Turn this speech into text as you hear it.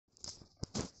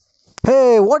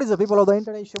Hey, what is the people of the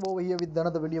internet? Show over here with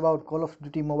another video about Call of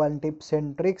Duty mobile tips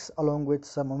and tricks along with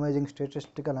some amazing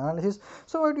statistical analysis.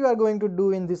 So what you are going to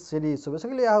do in this series? So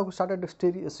basically I have started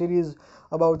a series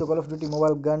about the Call of Duty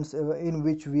mobile guns in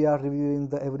which we are reviewing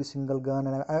the every single gun,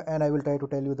 and I will try to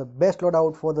tell you the best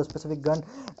loadout for the specific gun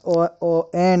or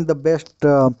and the best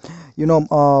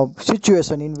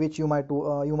situation in which you might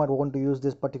want to use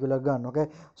this particular gun. Okay,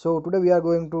 so today we are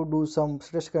going to do some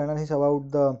statistical analysis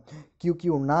about the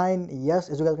QQ9. Yes,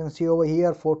 as you guys can see over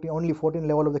here, only 14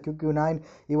 level of the QQ9.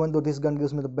 Even though this gun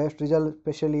gives me the best result,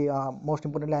 especially most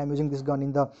importantly, I am using this gun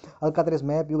in the Alcatraz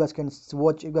map. You guys can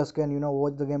watch. You guys can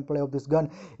watch the gameplay of this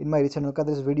gun in my recent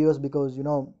Alcatraz videos, because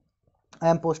I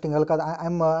am posting Alcatraz.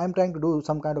 I'm trying to do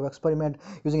some kind of experiment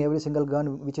using every single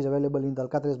gun which is available in the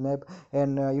Alcatraz map,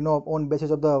 and on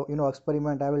basis of the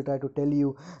experiment, I will try to tell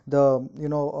you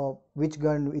the which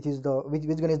gun which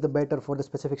gun is the better for the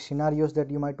specific scenarios that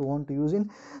you might want to use in.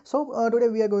 So today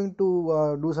we are going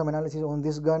to do some analysis on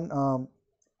this gun.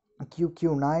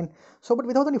 QQ9. So but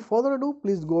without any further ado,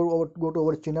 please go to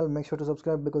our channel, make sure to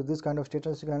subscribe, because this kind of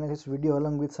statistical analysis video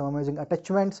along with some amazing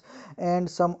attachments and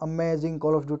some amazing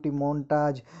Call of Duty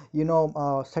montage,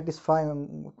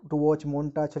 satisfying to watch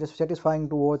montage, satisfying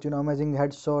to watch, amazing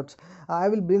headshots, I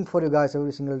will bring for you guys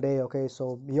every single day. Okay,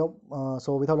 so yep,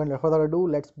 so without any further ado,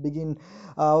 let's begin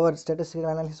our statistical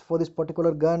analysis for this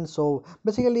particular gun. So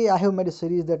basically I have made a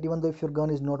series that even though if your gun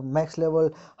is not max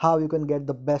level, how you can get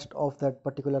the best of that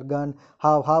particular gun,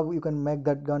 how you can make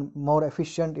that gun more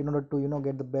efficient in order to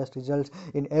get the best results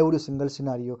in every single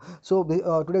scenario. So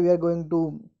today we are going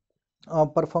to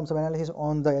perform some analysis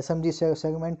on the SMG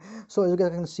segment. So as you guys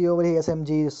can see over here,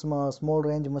 SMG is small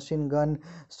range machine gun.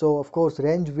 So of course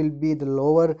range will be the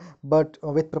lower, but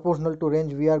with proportional to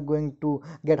range we are going to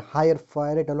get higher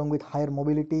fire rate along with higher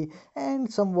mobility and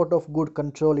somewhat of good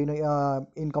control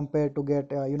in compared to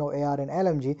get AR and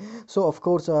LMG. So of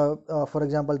course for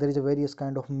example, there is a various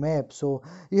kind of map, so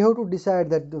you have to decide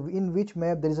that in which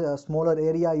map there is a smaller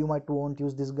area you might want to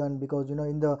use this gun, because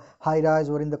in the high rise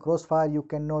or in the crossfire you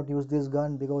cannot use this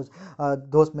gun, because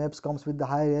those maps comes with the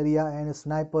higher area, and a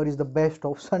sniper is the best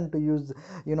option to use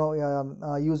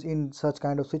use in such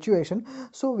kind of situation.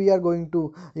 So we are going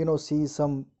to see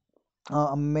some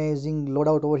amazing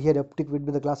loadout over here. Optic would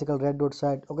be the classical red dot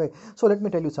sight. Okay, so let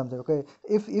me tell you something. Okay,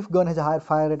 if gun has a higher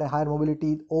fire rate and higher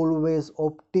mobility, always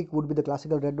optic would be the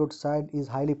classical red dot sight is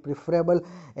highly preferable,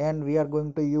 and we are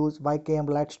going to use YKM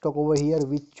light stock over here,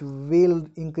 which will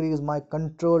increase my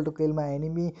control to kill my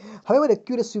enemy. However,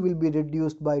 accuracy will be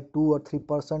reduced by 2 or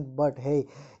 3%, but hey,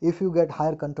 if you get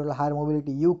higher control, higher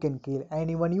mobility, you can kill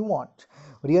anyone you want.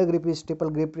 Rear grip is triple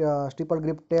grip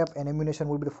tap, and ammunition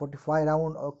would be the 45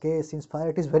 round. Okay, since fire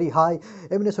rate is very high,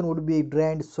 ammunition would be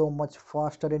drained so much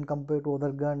faster in compared to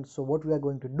other guns. So what we are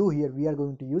going to do here, we are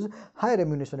going to use higher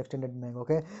ammunition extended mag.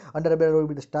 Okay, under barrel will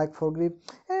be the stack for grip,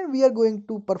 and we are going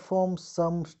to perform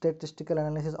some statistical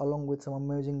analysis along with some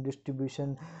amazing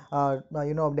distribution,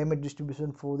 damage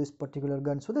distribution for this particular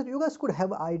gun, so that you guys could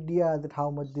have idea that how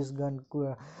much this gun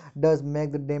does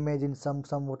make the damage in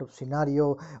somewhat of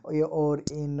scenario or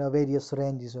in various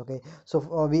ranges. Okay,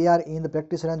 so we are in the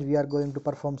practice range. We are going to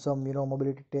perform some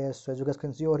mobility tests. So as you guys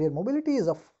can see over here, mobility is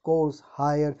of course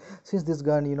higher, since this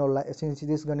gun since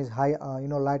this gun is high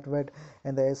lightweight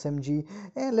and the SMG.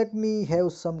 And let me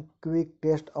have some quick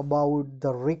test about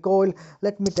the recoil.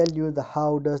 Let me tell you the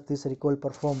how does this recoil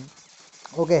perform.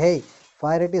 Okay, hey,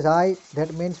 fire rate is high,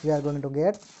 that means we are going to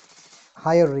get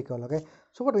higher recoil. Okay,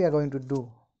 so what we are going to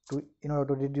do to in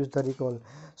order to reduce the recoil,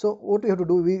 so what we have to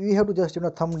do, we have to just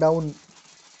thumb down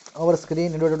our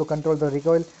screen in order to control the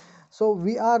recoil. So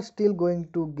we are still going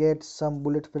to get some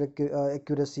bullet per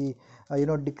accuracy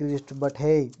decreased, but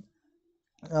hey,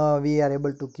 we are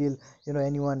able to kill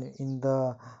anyone in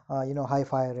the high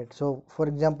fire rate. So for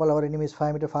example, our enemy is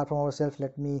 5 meters far from ourselves.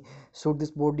 Let me shoot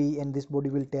this body, and this body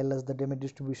will tell us the damage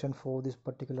distribution for this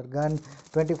particular gun.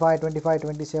 25, 25,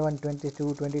 27,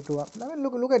 22, 22. I mean,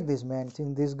 look at this, man.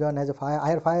 Since this gun has a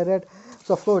higher fire rate,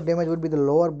 so of course damage would be the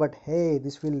lower, but hey,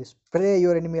 this will spray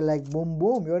your enemy like boom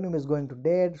boom. Your enemy is going to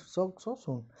dead so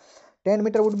soon. 10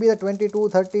 meter would be the 22,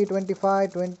 30,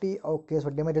 25, 20. Okay, so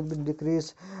damage has been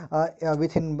decreased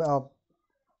within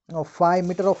 5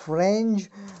 meter of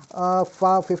range.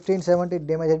 15, 70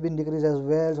 damage has been decreased as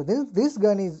well. So this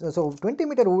gun is so 20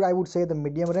 meter would, I would say, the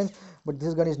medium range, but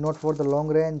this gun is not for the long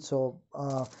range. So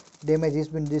damage has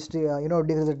been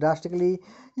decreased drastically.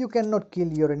 You cannot kill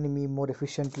your enemy more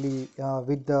efficiently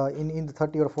with the in the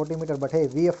 30 or 40 meter, but hey,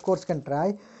 we of course can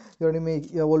try. Your enemy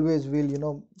always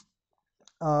will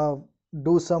uh,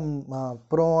 do some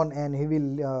prone, and he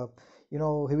will you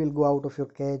know, he will go out of your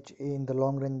cage in the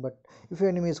long range. But if your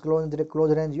enemy is close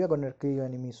range, you are gonna kill your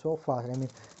enemy so fast. I mean,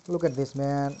 look at this,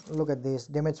 man. Look at this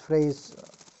damage spray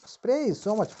is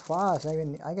so much fast. I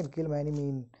mean, I can kill my enemy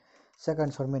in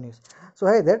seconds or minutes. So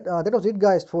hey, that was it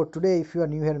guys for today. If you are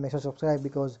new here, make sure to subscribe,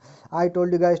 because I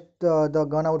told you guys the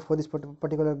gun out for this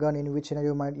particular gun, in which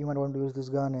scenario you might want to use this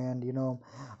gun, and you know,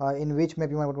 in which map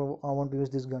you might want to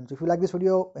use this gun. So if you like this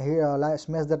video, here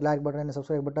smash that like button and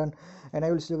subscribe button, and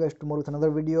I will see you guys tomorrow with another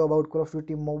video about Call of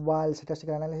Duty Mobile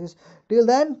statistical analysis. Till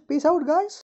then, peace out guys.